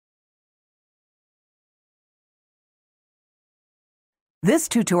This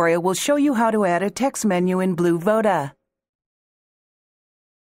tutorial will show you how to add a text menu in Bluevoda.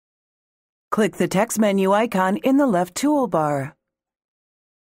 Click the text menu icon in the left toolbar.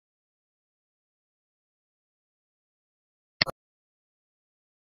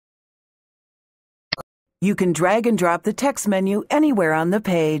 You can drag and drop the text menu anywhere on the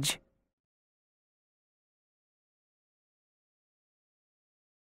page.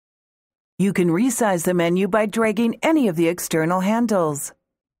 You can resize the menu by dragging any of the external handles.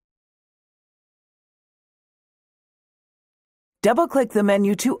 Double-click the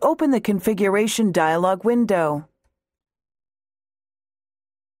menu to open the configuration dialog window.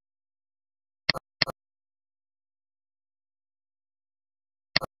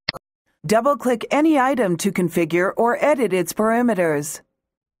 Double-click any item to configure or edit its parameters.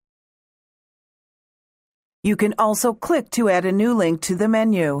 You can also click to add a new link to the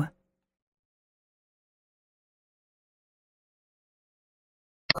menu.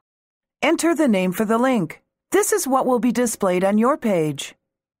 Enter the name for the link. This is what will be displayed on your page.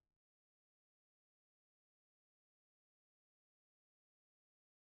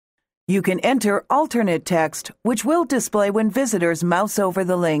 You can enter alternate text, which will display when visitors mouse over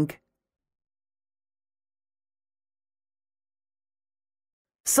the link.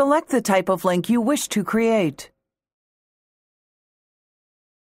 Select the type of link you wish to create.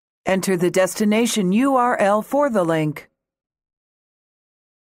 Enter the destination URL for the link.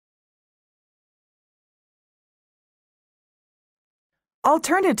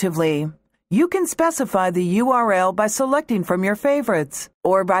 Alternatively, you can specify the URL by selecting from your favorites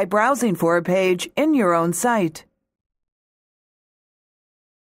or by browsing for a page in your own site.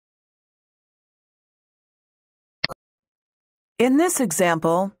 In this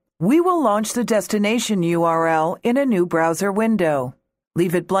example, we will launch the destination URL in a new browser window.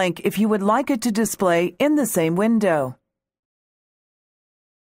 Leave it blank if you would like it to display in the same window.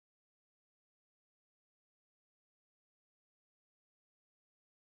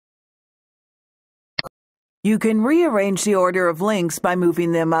 You can rearrange the order of links by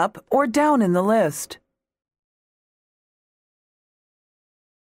moving them up or down in the list.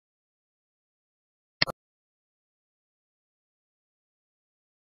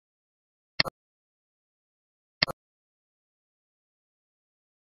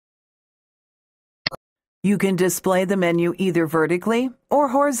 You can display the menu either vertically or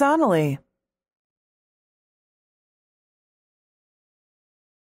horizontally.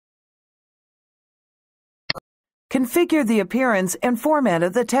 Configure the appearance and format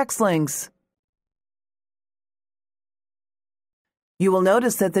of the text links. You will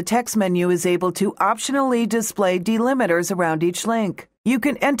notice that the text menu is able to optionally display delimiters around each link. You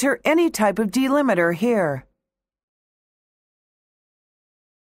can enter any type of delimiter here.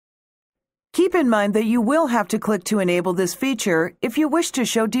 Keep in mind that you will have to click to enable this feature if you wish to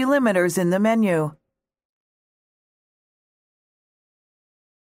show delimiters in the menu.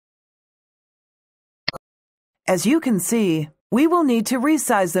 As you can see, we will need to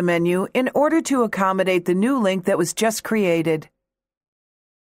resize the menu in order to accommodate the new link that was just created.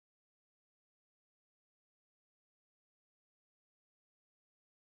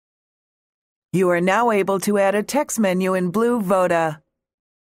 You are now able to add a text menu in Bluevoda.